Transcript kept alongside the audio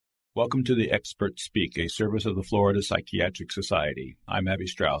Welcome to the Experts Speak, a service of the Florida Psychiatric Society. I'm Abby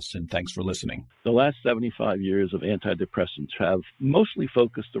Strauss, and thanks for listening. The last 75 years of antidepressants have mostly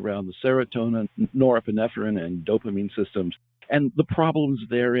focused around the serotonin, norepinephrine, and dopamine systems and the problems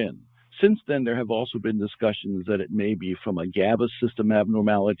therein. Since then, there have also been discussions that it may be from a GABA system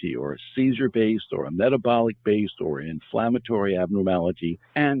abnormality or a seizure-based or a metabolic-based or an inflammatory abnormality.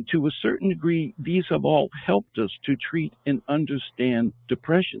 And to a certain degree, these have all helped us to treat and understand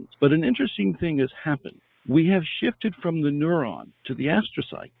depressions. But an interesting thing has happened. We have shifted from the neuron to the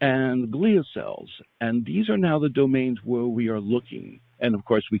astrocyte and the glial cells, and these are now the domains where we are looking. And of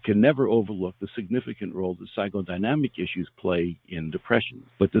course, we can never overlook the significant role that psychodynamic issues play in depression.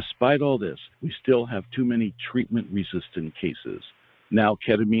 But despite all this, we still have too many treatment-resistant cases. Now,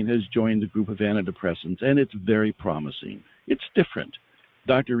 ketamine has joined the group of antidepressants, and it's very promising. It's different.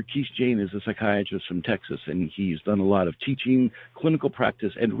 Dr. Rakesh Jain is a psychiatrist from Texas, and he's done a lot of teaching, clinical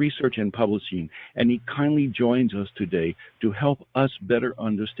practice, and research and publishing, and he kindly joins us today to help us better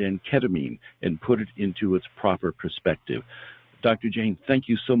understand ketamine and put it into its proper perspective. Dr. Jain, thank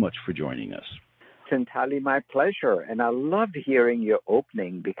you so much for joining us. It's entirely my pleasure, and I loved hearing your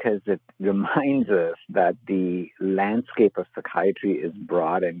opening because it reminds us that the landscape of psychiatry is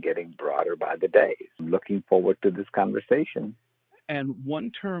broad and getting broader by the day. I'm looking forward to this conversation. And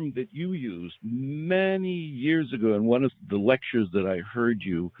one term that you used many years ago in one of the lectures that I heard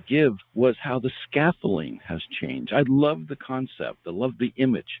you give was how the scaffolding has changed. I love the concept. I love the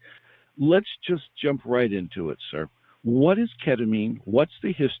image. Let's just jump right into it, sir. What is ketamine? What's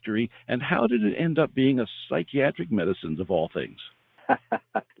the history? And how did it end up being a psychiatric medicine of all things?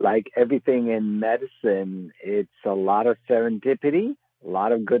 Like everything in medicine, it's a lot of serendipity, a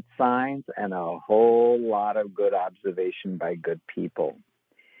lot of good science, and a whole lot of good observation by good people.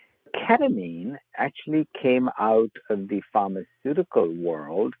 Ketamine actually came out of the pharmaceutical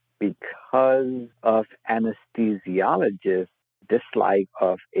world because of anesthesiologists' dislike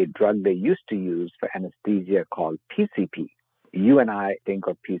of a drug they used to use for anesthesia called PCP. You and I think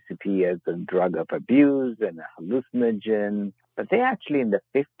of PCP as a drug of abuse and a hallucinogen, but they actually in the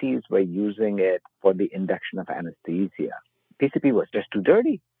 50s were using it for the induction of anesthesia. PCP was just too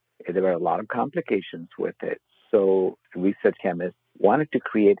dirty. There were a lot of complications with it. So research chemists wanted to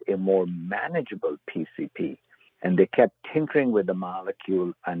create a more manageable PCP, and they kept tinkering with the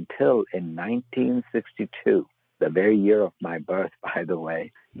molecule until in 1962, the very year of my birth, by the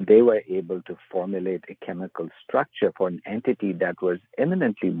way, they were able to formulate a chemical structure for an entity that was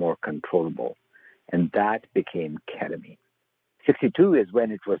eminently more controllable, and that became ketamine. 62 is when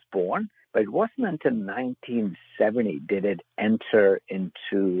it was born, but it wasn't until 1970 did it enter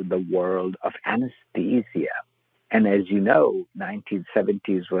into the world of anesthesia. And as you know,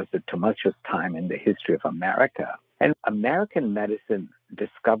 1970s was a tumultuous time in the history of America. And American medicine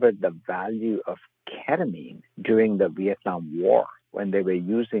discovered the value of ketamine during the Vietnam War when they were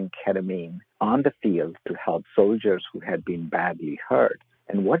using ketamine on the field to help soldiers who had been badly hurt.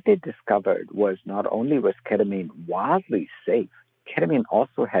 And what they discovered was not only was ketamine wildly safe, ketamine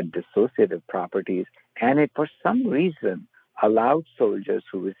also had dissociative properties, and it for some reason allowed soldiers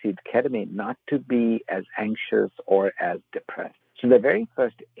who received ketamine not to be as anxious or as depressed. So the very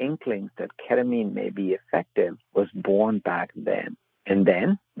first inklings that ketamine may be effective was born back then. And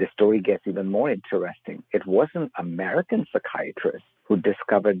then the story gets even more interesting. It wasn't American psychiatrists who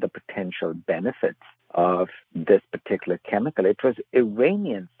discovered the potential benefits of this particular chemical. It was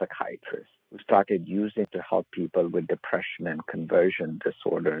Iranian psychiatrists who started using it to help people with depression and conversion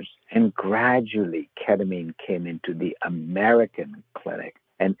disorders. And gradually, ketamine came into the American clinic.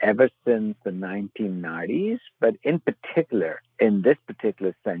 And ever since the 1990s, but in particular, in this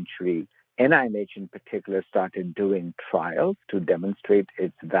particular century, NIMH in particular started doing trials to demonstrate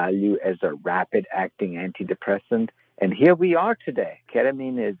its value as a rapid-acting antidepressant. And here we are today.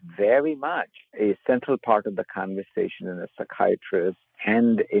 Ketamine is very much a central part of the conversation in a psychiatrist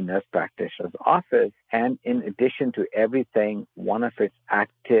and a nurse practitioner's office. And in addition to everything, one of its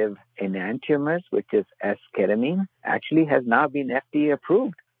active enantiomers, which is S-ketamine, actually has now been FDA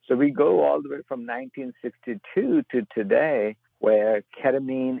approved. So we go all the way from 1962 to today, where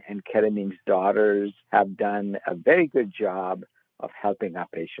ketamine and ketamine's daughters have done a very good job of helping our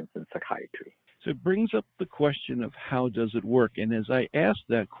patients in psychiatry. So it brings up the question of how does it work? And as I ask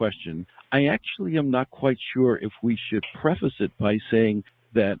that question, I actually am not quite sure if we should preface it by saying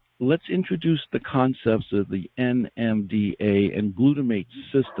that let's introduce the concepts of the NMDA and glutamate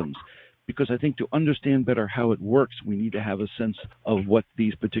systems, because I think to understand better how it works, we need to have a sense of what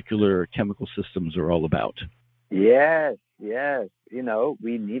these particular chemical systems are all about. Yes, Yes,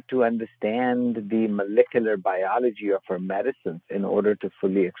 we need to understand the molecular biology of our medicines in order to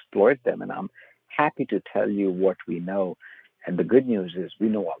fully exploit them. And I'm happy to tell you what we know. And the good news is we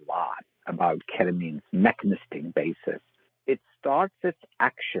know a lot about ketamine's mechanistic basis. It starts its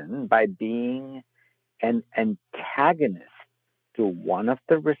action by being an antagonist to one of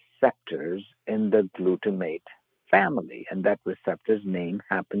the receptors in the glutamate family. And that receptor's name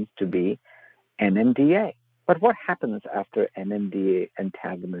happens to be NMDA. But what happens after NMDA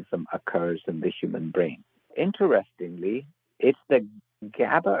antagonism occurs in the human brain? Interestingly, it's the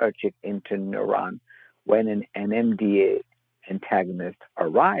GABAergic interneuron when an NMDA antagonist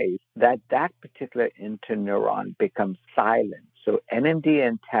arrives that particular interneuron becomes silent. So NMDA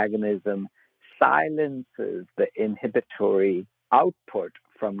antagonism silences the inhibitory output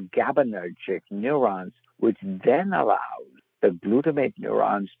from GABAergic neurons, which then allows the glutamate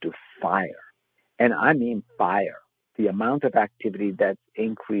neurons to fire. And I mean fire. The amount of activity that's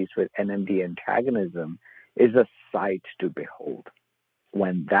increased with NMDA antagonism is a sight to behold.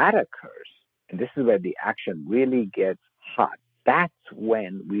 When that occurs, and this is where the action really gets hot, that's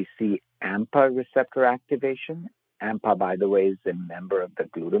when we see AMPA receptor activation. AMPA, by the way, is a member of the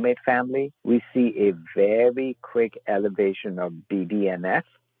glutamate family. We see a very quick elevation of BDNF,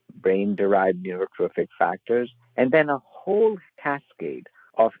 brain-derived neurotrophic factors, and then a whole cascade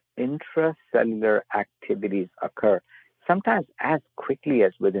of intracellular activities occur, sometimes as quickly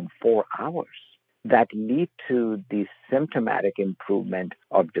as within 4 hours, that lead to the symptomatic improvement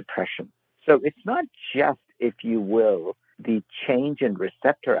of depression. So it's not just, if you will, the change in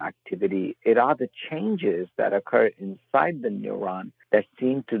receptor activity. It are the changes that occur inside the neuron that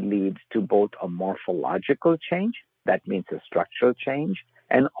seem to lead to both a morphological change, that means a structural change,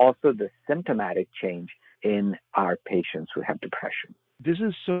 and also the symptomatic change in our patients who have depression. This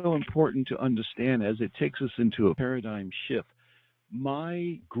is so important to understand as it takes us into a paradigm shift.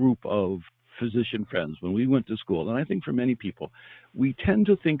 My group of physician friends, when we went to school, and I think for many people, we tend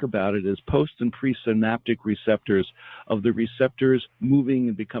to think about it as post and presynaptic receptors of the receptors moving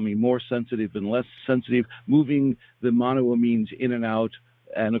and becoming more sensitive and less sensitive, moving the monoamines in and out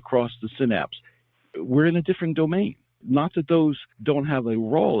and across the synapse. We're in a different domain. Not that those don't have a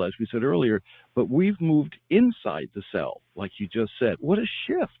role, as we said earlier, but we've moved inside the cell, like you just said. What a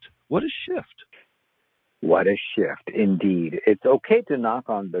shift. What a shift. What a shift, indeed. It's okay to knock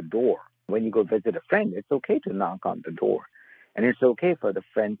on the door. When you go visit a friend, it's okay to knock on the door. And it's okay for the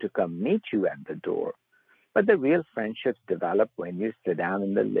friend to come meet you at the door. But the real friendships develop when you sit down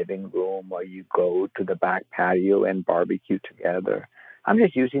in the living room or you go to the back patio and barbecue together. I'm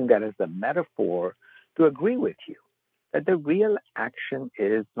just using that as a metaphor to agree with you that the real action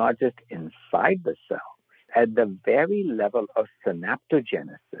is not just inside the cell, at the very level of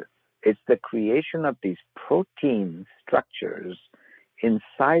synaptogenesis. It's the creation of these protein structures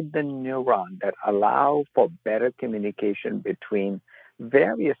inside the neuron that allow for better communication between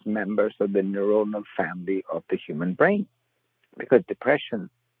various members of the neuronal family of the human brain, because depression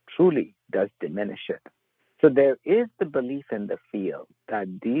truly does diminish it. So there is the belief in the field that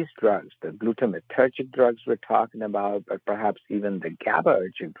these drugs, the glutamatergic drugs we're talking about, but perhaps even the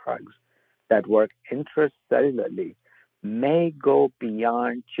GABAergic drugs that work intracellularly, may go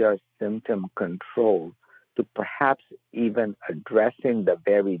beyond just symptom control to perhaps even addressing the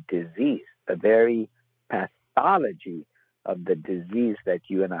very disease, the very pathology of the disease that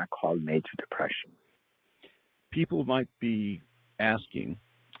you and I call major depression. People might be asking,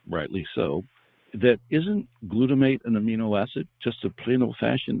 rightly so, that isn't glutamate an amino acid, just a plain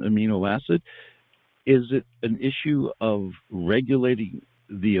old-fashioned amino acid? Is it an issue of regulating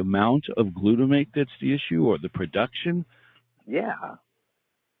the amount of glutamate that's the issue, or the production? Yeah.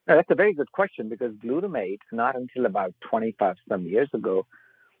 Now, that's a very good question, because glutamate, not until about 25 some years ago,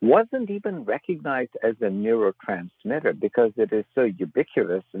 wasn't even recognized as a neurotransmitter because it is so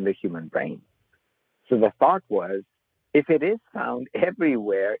ubiquitous in the human brain. So the thought was, if it is found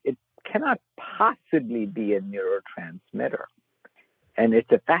everywhere, it cannot possibly be a neurotransmitter. And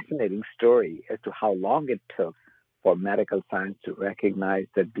it's a fascinating story as to how long it took for medical science to recognize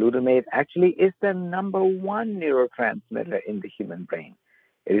that glutamate actually is the number one neurotransmitter in the human brain.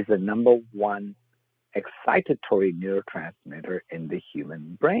 It is the number one excitatory neurotransmitter in the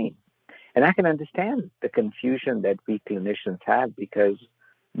human brain. And I can understand the confusion that we clinicians have, because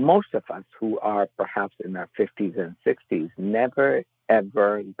most of us who are perhaps in our 50s and 60s never,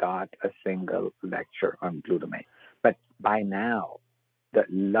 ever got a single lecture on glutamate. But by now, the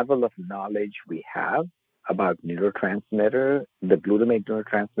level of knowledge we have about neurotransmitter, the glutamate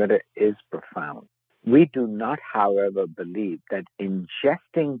neurotransmitter, is profound. We do not, however, believe that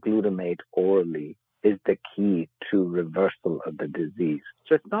ingesting glutamate orally is the key to reversal of the disease.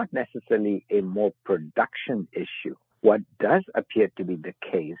 So it's not necessarily a more production issue. What does appear to be the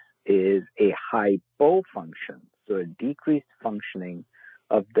case is a hypofunction, so a decreased functioning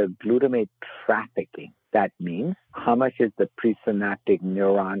of the glutamate trafficking. That means how much is the presynaptic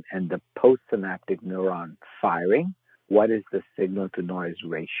neuron and the postsynaptic neuron firing? What is the signal-to-noise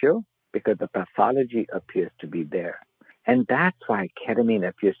ratio? Because the pathology appears to be there. And that's why ketamine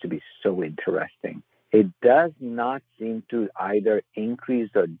appears to be so interesting. It does not seem to either increase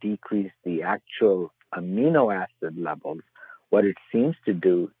or decrease the actual amino acid levels. What it seems to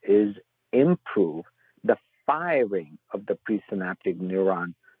do is improve the firing of the presynaptic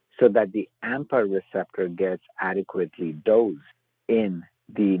neuron so that the AMPA receptor gets adequately dosed in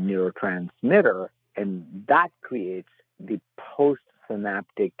the neurotransmitter, and that creates the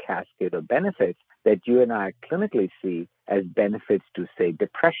postsynaptic cascade of benefits that you and I clinically see as benefits to, say,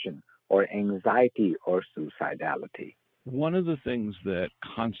 depression or anxiety or suicidality. One of the things that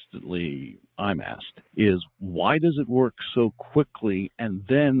constantly I'm asked is, why does it work so quickly? And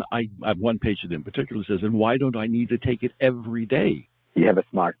then I have one patient in particular who says, and why don't I need to take it every day? You have a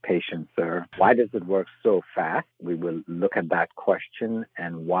smart patient, sir. Why does it work so fast? We will look at that question.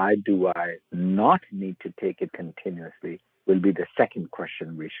 And why do I not need to take it continuously will be the second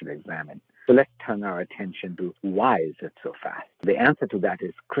question we should examine. So let's turn our attention to why is it so fast? The answer to that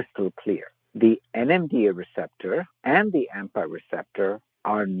is crystal clear. The NMDA receptor and the AMPA receptor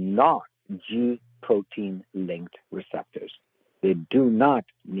are not G protein linked receptors. They do not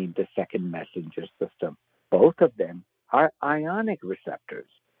need the second messenger system. Both of them are ionic receptors.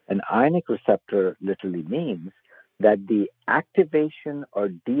 An ionic receptor literally means that the activation or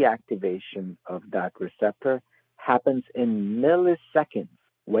deactivation of that receptor happens in milliseconds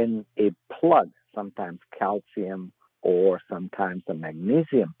when a plug, sometimes calcium or sometimes a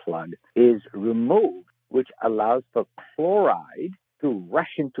magnesium plug, is removed, which allows for chloride to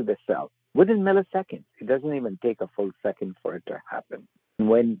rush into the cell within milliseconds. It doesn't even take a full second for it to happen.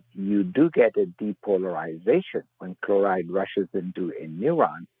 When you do get a depolarization, when chloride rushes into a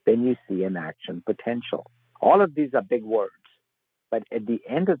neuron, then you see an action potential. All of these are big words, but at the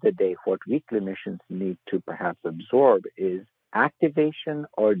end of the day, what we clinicians need to perhaps absorb is activation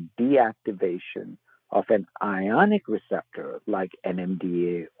or deactivation of an ionic receptor like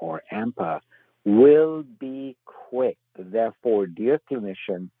NMDA or AMPA will be quick. Therefore, dear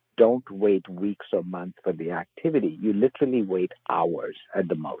clinician, don't wait weeks or months for the activity. You literally wait hours at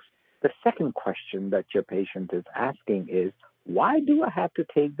the most. The second question that your patient is asking is, why do I have to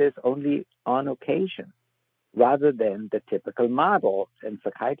take this only on occasion rather than the typical model in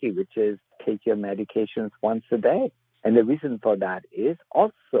psychiatry, which is take your medications once a day? And the reason for that is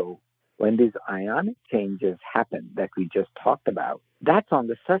also when these ionic changes happen that we just talked about, that's on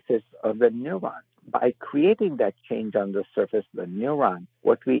the surface of the neuron. By creating that change on the surface of the neuron,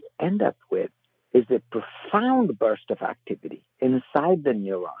 what we end up with is a profound burst of activity inside the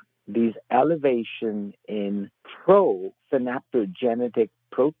neuron. These elevation in pro-synaptogenic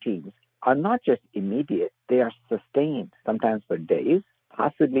proteins are not just immediate, they are sustained, sometimes for days,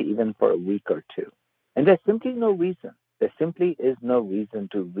 possibly even for a week or two. And there's simply no reason. There simply is no reason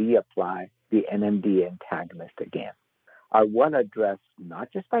to reapply the NMDA antagonist again. Are well addressed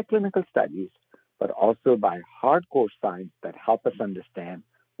not just by clinical studies, but also by hardcore science that help us understand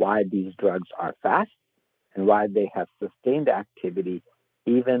why these drugs are fast and why they have sustained activity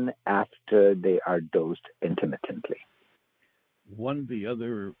even after they are dosed intermittently. One of the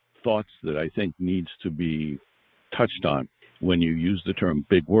other thoughts that I think needs to be touched on when you use the term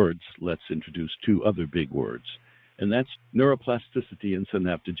big words, let's introduce two other big words, and that's neuroplasticity and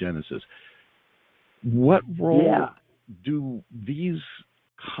synaptogenesis. What role do these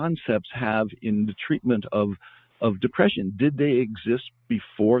concepts have in the treatment of depression? Did they exist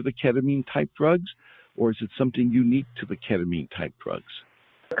before the ketamine type drugs, or is it something unique to the ketamine type drugs?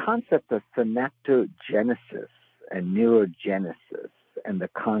 The concept of synaptogenesis and neurogenesis and the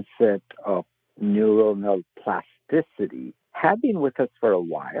concept of neuronal plasticity have been with us for a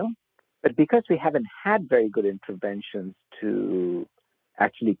while, but because we haven't had very good interventions to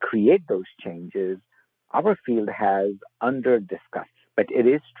actually create those changes, our field has under-discussed. But it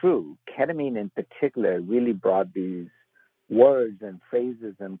is true, ketamine in particular really brought these words and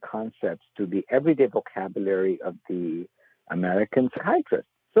phrases and concepts to the everyday vocabulary of the American psychiatrist.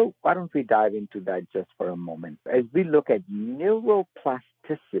 So why don't we dive into that just for a moment? As we look at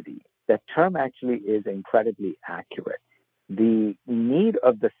neuroplasticity, that term actually is incredibly accurate. The need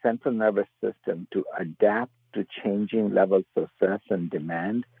of the central nervous system to adapt to changing levels of stress and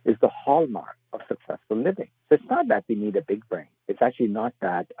demand is the hallmark of successful living. So it's not that we need a big brain. It's It's actually not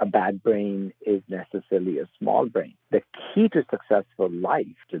that a bad brain is necessarily a small brain. The key to successful life,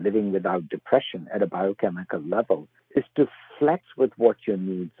 to living without depression at a biochemical level, is to flex with what your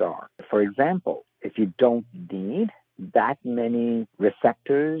needs are. For example, if you don't need that many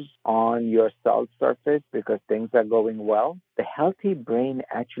receptors on your cell surface because things are going well, the healthy brain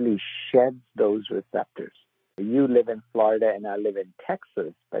actually sheds those receptors. You live in Florida and I live in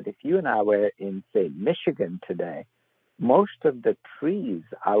Texas, but if you and I were in, say, Michigan today, most of the trees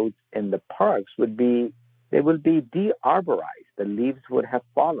out in the parks will be de-arborized. The leaves would have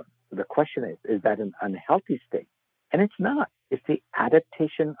fallen. So the question is that an unhealthy state? And it's not. It's the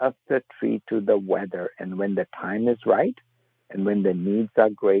adaptation of the tree to the weather. And when the time is right and when the needs are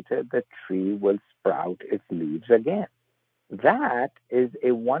greater, the tree will sprout its leaves again. That is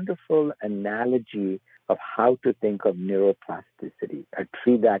a wonderful analogy of how to think of neuroplasticity. A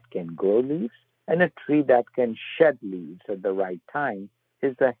tree that can grow leaves and a tree that can shed leaves at the right time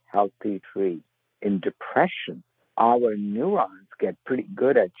is a healthy tree. In depression, our neurons get pretty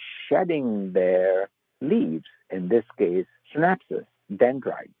good at shedding their leaves, in this case, synapses,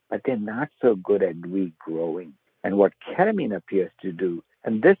 dendrites, but they're not so good at regrowing. And what ketamine appears to do,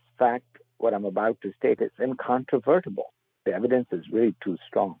 and this fact, what I'm about to state, is incontrovertible. The evidence is really too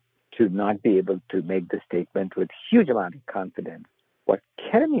strong to not be able to make the statement with huge amount of confidence. What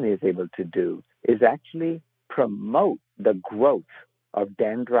ketamine is able to do is actually promote the growth of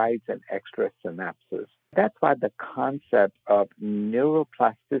dendrites and extra synapses. That's why the concept of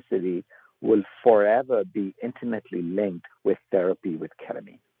neuroplasticity will forever be intimately linked with therapy with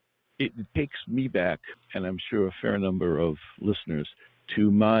ketamine. It takes me back, and I'm sure a fair number of listeners, to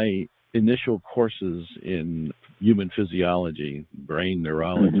my initial courses in human physiology, brain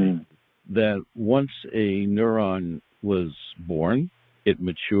neurology, that once a neuron was born, it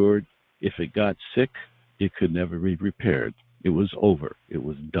matured. If it got sick, it could never be repaired. It was over. It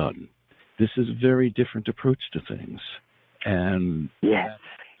was done. This is a very different approach to things. And yes,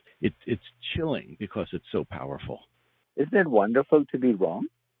 it's chilling because it's so powerful. Isn't it wonderful to be wrong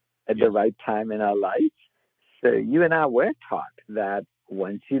at the right time in our lives? So you and I were taught that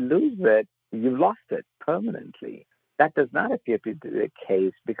once you lose it, you've lost it permanently. That does not appear to be the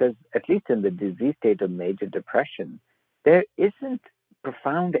case because, at least in the disease state of major depression, there isn't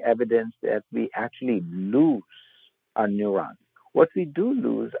profound evidence that we actually lose our neurons. What we do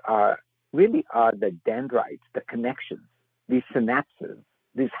lose are the dendrites, the connections, these synapses,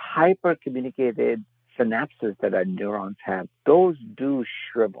 these hyper-communicated synapses that our neurons have. Those do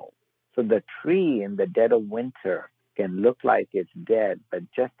shrivel. So the tree in the dead of winter can look like it's dead, but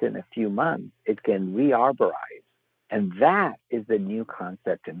just in a few months, it can rearborize. And that is the new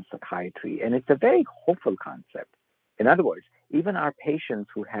concept in psychiatry. And it's a very hopeful concept. In other words, even our patients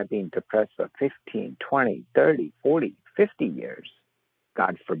who have been depressed for 15, 20, 30, 40, 50 years,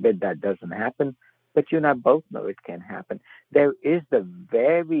 God forbid that doesn't happen, but you and I both know it can happen. There is the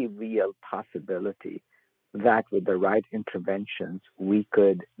very real possibility that with the right interventions, we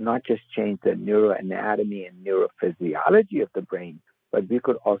could not just change the neuroanatomy and neurophysiology of the brain, but we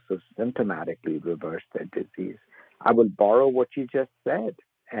could also symptomatically reverse the disease. I will borrow what you just said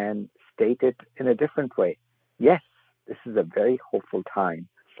and state it in a different way. Yes, this is a very hopeful time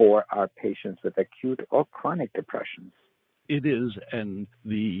for our patients with acute or chronic depressions. It is, and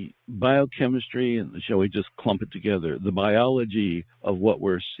the biochemistry, and shall we just clump it together, the biology of what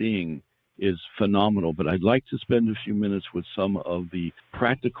we're seeing is phenomenal, but I'd like to spend a few minutes with some of the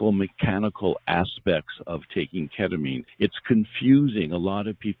practical mechanical aspects of taking ketamine. It's confusing. A lot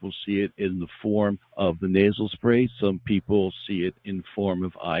of people see it in the form of the nasal spray. Some people see it in form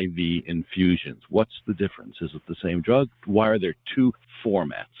of IV infusions. What's the difference? Is it the same drug? Why are there two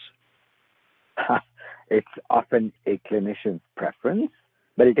formats? It's often a clinician's preference,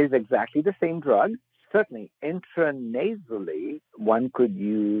 but it is exactly the same drug. Certainly, intranasally, one could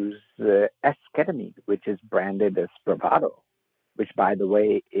use S-ketamine, which is branded as Spravato, which, by the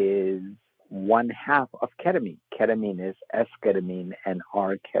way, is one half of ketamine. Ketamine is S-ketamine and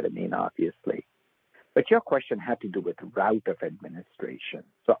R-ketamine, obviously. But your question had to do with route of administration.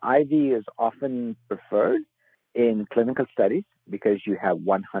 So IV is often preferred in clinical studies because you have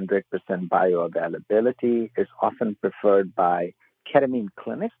 100% bioavailability. It's often preferred by ketamine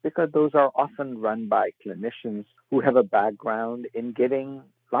clinics because those are often run by clinicians who have a background in giving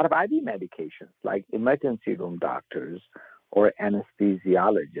a lot of IV medications, like emergency room doctors or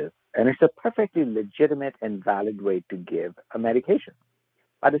anesthesiologists. And it's a perfectly legitimate and valid way to give a medication.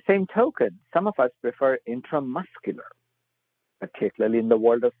 By the same token, some of us prefer intramuscular, particularly in the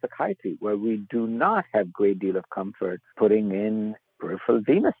world of psychiatry, where we do not have a great deal of comfort putting in peripheral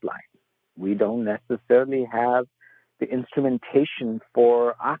venous lines. We don't necessarily have the instrumentation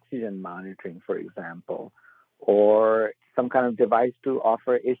for oxygen monitoring, for example, or some kind of device to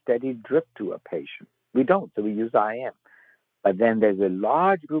offer a steady drip to a patient. We don't, so we use IM. But then there's a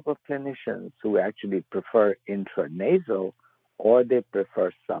large group of clinicians who actually prefer intranasal or they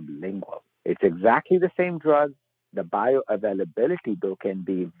prefer sublingual. It's exactly the same drug. The bioavailability, though, can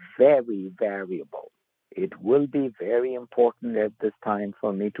be very variable. It will be very important at this time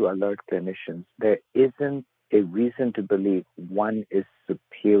for me to alert clinicians. There isn't a reason to believe one is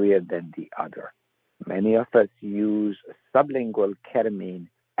superior than the other. Many of us use sublingual ketamine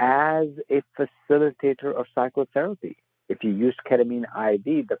as a facilitator of psychotherapy. If you use ketamine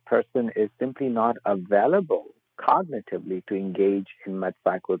IV, the person is simply not available cognitively to engage in much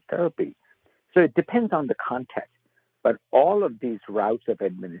psychotherapy. So it depends on the context. But all of these routes of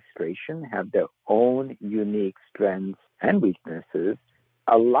administration have their own unique strengths and weaknesses.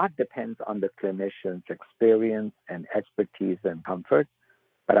 A lot depends on the clinician's experience and expertise and comfort.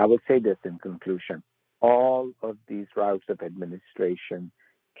 But I will say this in conclusion. All of these routes of administration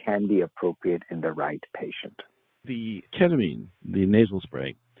can be appropriate in the right patient. The ketamine, the nasal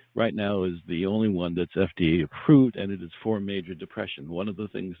spray, right now is the only one that's FDA approved, and it is for major depression. One of the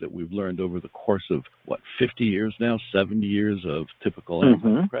things that we've learned over the course of, 50 years now, 70 years of typical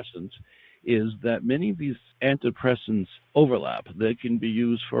antidepressants, is that many of these antidepressants overlap. They can be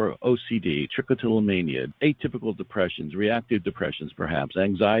used for OCD, trichotillomania, atypical depressions, reactive depressions perhaps,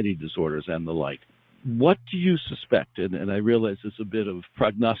 anxiety disorders, and the like. What do you suspect, and I realize it's a bit of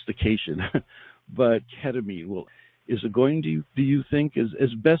prognostication, but ketamine, is it going to, do you think,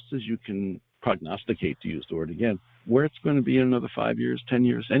 as best as you can prognosticate, to use the word again, where it's going to be in another 5 years, 10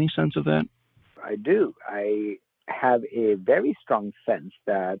 years? Any sense of that? I do. I have a very strong sense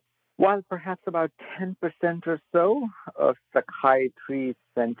that while perhaps about 10% or so of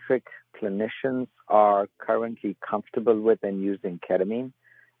psychiatry-centric clinicians are currently comfortable with and using ketamine,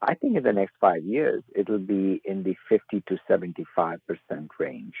 I think in the next 5 years, it'll be in the 50 to 75%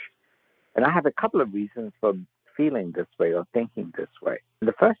 range. And I have a couple of reasons for feeling this way or thinking this way.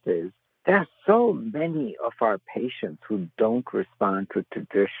 The first is there are so many of our patients who don't respond to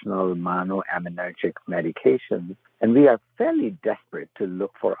traditional monoaminergic medications, and we are fairly desperate to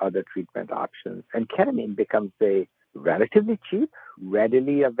look for other treatment options. And ketamine becomes a relatively cheap,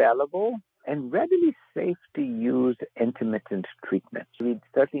 readily available, and readily safe to use intermittent treatment. We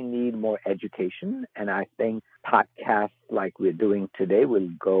certainly need more education, and I think podcasts like we're doing today will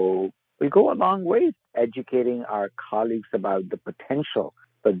go a long way educating our colleagues about the potential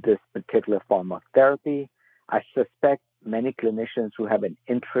for this particular form of therapy. I suspect many clinicians who have an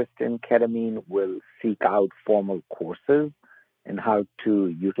interest in ketamine will seek out formal courses in how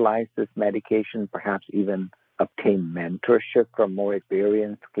to utilize this medication, perhaps even obtain mentorship from more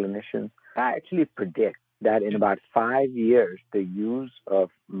experienced clinicians. I actually predict that in about 5 years, the use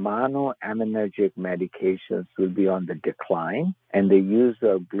of monoaminergic medications will be on the decline, and the use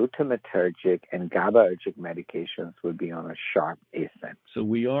of glutamatergic and GABAergic medications will be on a sharp ascent. So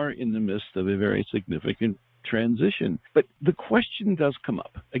we are in the midst of a very significant transition. But the question does come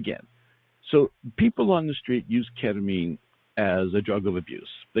up again. So people on the street use ketamine as a drug of abuse.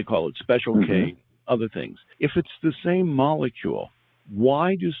 They call it Special K, other things. If it's the same molecule,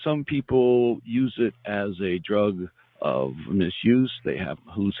 why do some people use it as a drug of misuse? They have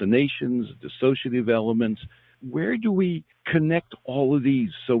hallucinations, dissociative elements. Where do we connect all of these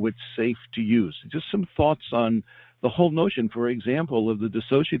so it's safe to use? Just some thoughts on the whole notion, for example, of the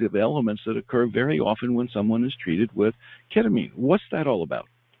dissociative elements that occur very often when someone is treated with ketamine. What's that all about?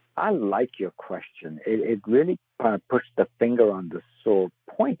 I like your question. It really puts the finger on the sore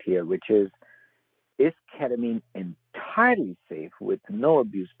point here, which is ketamine entirely safe with no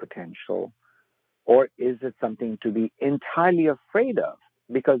abuse potential, or is it something to be entirely afraid of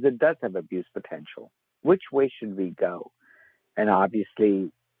because it does have abuse potential? Which way should we go? And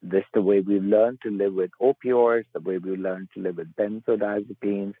obviously, this is the way we learn to live with opioids, the way we learn to live with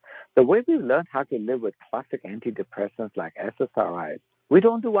benzodiazepines, the way we learn how to live with classic antidepressants like SSRIs. We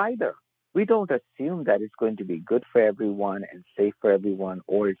don't do either. We don't assume that it's going to be good for everyone and safe for everyone,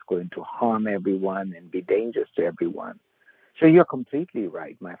 or it's going to harm everyone and be dangerous to everyone. So you're completely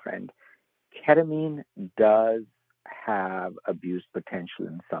right, my friend. Ketamine does have abuse potential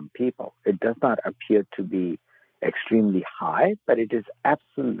in some people. It does not appear to be extremely high, but it is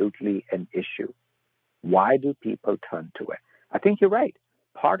absolutely an issue. Why do people turn to it? I think you're right.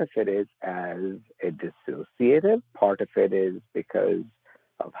 Part of it is as a dissociative. Part of it is because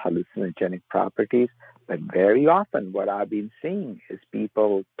of hallucinogenic properties. But very often what I've been seeing is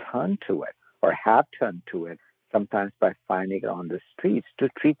people turn to it or have turned to it, sometimes by finding it on the streets, to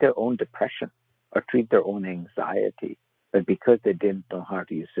treat their own depression. or treat their own anxiety. But because they didn't know how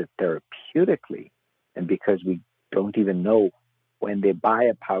to use it therapeutically, and because we don't even know when they buy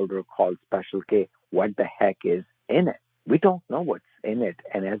a powder called Special K, what the heck is in it. We don't know what's in it.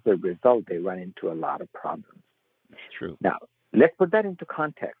 And as a result, they run into a lot of problems. It's true. Now, let's put that into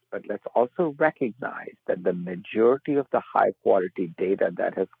context, but let's also recognize that the majority of the high quality data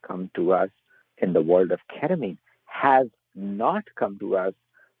that has come to us in the world of ketamine has not come to us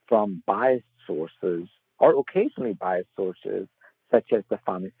from biased sources or occasionally biased sources such as the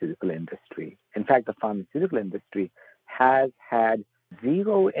pharmaceutical industry. In fact, the pharmaceutical industry has had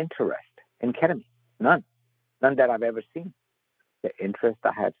zero interest in ketamine. None that I've ever seen. The interest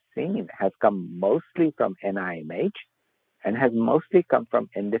I have seen has come mostly from NIMH and has mostly come from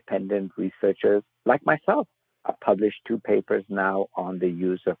independent researchers like myself. I've published 2 papers now on the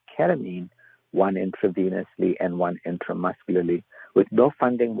use of ketamine, one intravenously and one intramuscularly, with no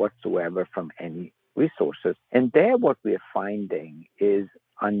funding whatsoever from any resources. And there what we're finding is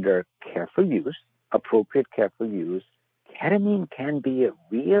under careful use, appropriate careful use, ketamine can be a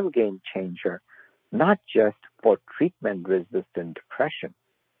real game changer, not just for treatment-resistant depression,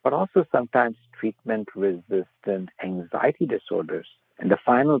 but also sometimes treatment-resistant anxiety disorders. And the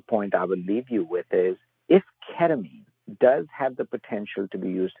final point I will leave you with is, if ketamine does have the potential to be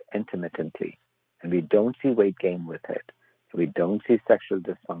used intermittently, and we don't see weight gain with it, we don't see sexual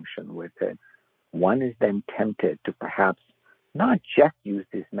dysfunction with it, one is then tempted to perhaps not just use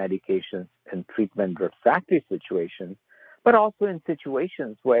these medications in treatment-refractory situations, but also in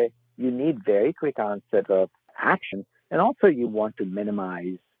situations where you need very quick onset of action, and also you want to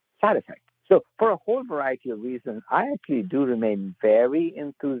minimize side effects. So for a whole variety of reasons, I actually do remain very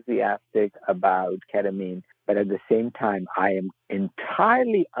enthusiastic about ketamine, but at the same time, I am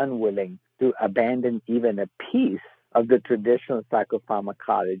entirely unwilling to abandon even a piece of the traditional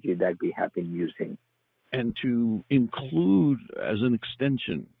psychopharmacology that we have been using. And to include as an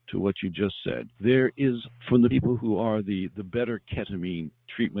extension to what you just said, there is, from the people who are the better ketamine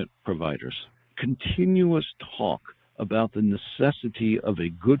treatment providers, continuous talk about the necessity of a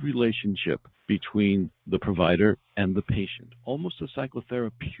good relationship between the provider and the patient, almost a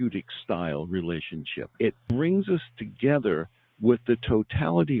psychotherapeutic style relationship. It brings us together with the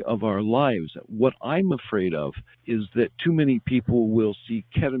totality of our lives. What I'm afraid of is that too many people will see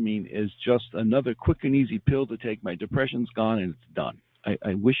ketamine as just another quick and easy pill to take. My depression's gone and it's done.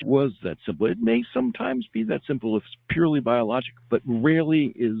 I wish it was that simple. It may sometimes be that simple if it's purely biologic, but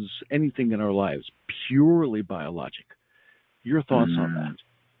rarely is anything in our lives purely biologic. Your thoughts on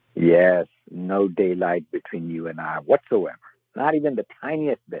that? Yes, no daylight between you and I whatsoever, not even the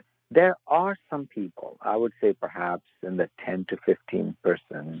tiniest bit. There are some people, I would say perhaps in the 10 to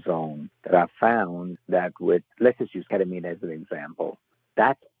 15% zone, that have found that with, let's just use ketamine as an example,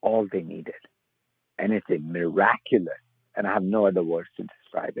 that's all they needed. And it's a miraculous, and I have no other words to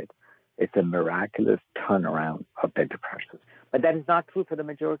describe it, it's a miraculous turnaround of their depression. But that is not true for the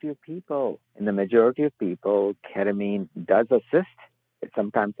majority of people. In the majority of people, ketamine does assist. It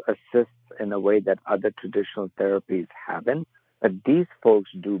sometimes assists in a way that other traditional therapies haven't. But these folks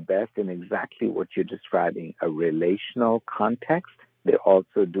do best in exactly what you're describing, a relational context. They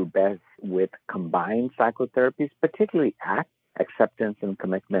also do best with combined psychotherapies, particularly ACT, acceptance and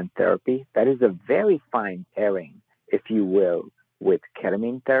commitment therapy. That is a very fine pairing, if you will, with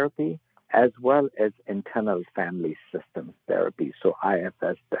ketamine therapy, as well as internal family systems therapy, so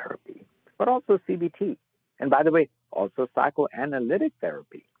IFS therapy, but also CBT. And by the way, also psychoanalytic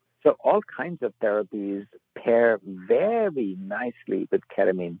therapy. So all kinds of therapies pair very nicely with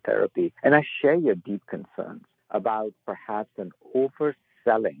ketamine therapy. And I share your deep concerns about perhaps an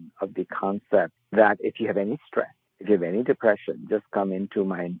overselling of the concept that if you have any stress, if you have any depression, just come into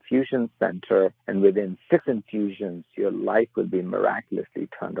my infusion center and within 6 infusions, your life will be miraculously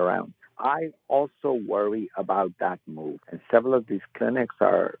turned around. I also worry about that move. And several of these clinics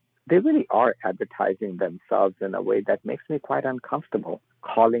they really are advertising themselves in a way that makes me quite uncomfortable,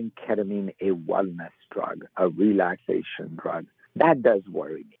 calling ketamine a wellness drug, a relaxation drug. That does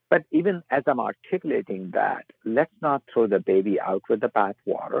worry me. But even as I'm articulating that, let's not throw the baby out with the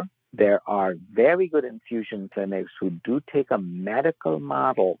bathwater. There are very good infusion clinics who do take a medical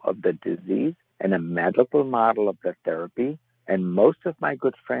model of the disease and a medical model of the therapy. And most of my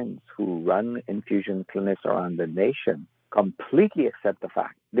good friends who run infusion clinics around the nation completely accept the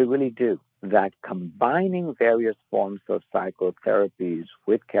fact, they really do, that combining various forms of psychotherapies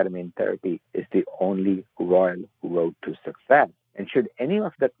with ketamine therapy is the only royal road to success. And should any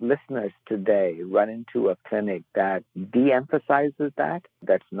of the listeners today run into a clinic that de-emphasizes that,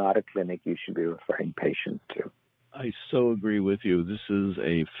 that's not a clinic you should be referring patients to. I so agree with you. This is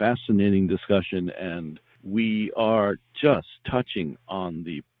a fascinating discussion, and we are just touching on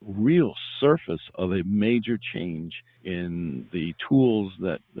the real surface of a major change in the tools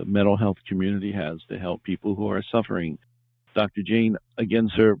that the mental health community has to help people who are suffering. Dr. Jain, again,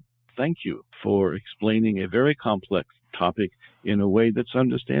 sir, thank you for explaining a very complex topic in a way that's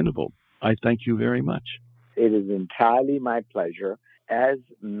understandable. I thank you very much. It is entirely my pleasure. As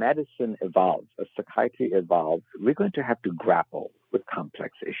medicine evolves, as psychiatry evolves, we're going to have to grapple with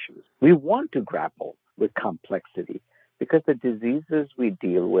complex issues. We want to grapple with complexity because the diseases we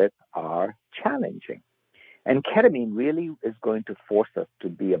deal with are challenging. And ketamine really is going to force us to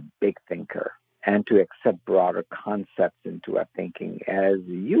be a big thinker and to accept broader concepts into our thinking, as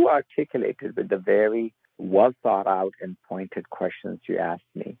you articulated with the very well thought out and pointed questions you asked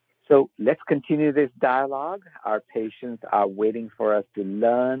me. So let's continue this dialogue. Our patients are waiting for us to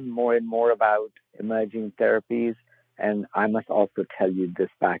learn more and more about emerging therapies. And I must also tell you this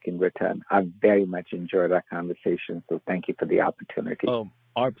back in return. I very much enjoyed our conversation, so thank you for the opportunity.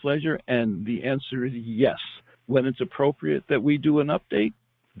 Our pleasure, and the answer is yes. When it's appropriate that we do an update,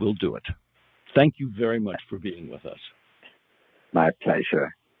 we'll do it. Thank you very much for being with us. My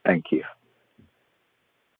pleasure. Thank you.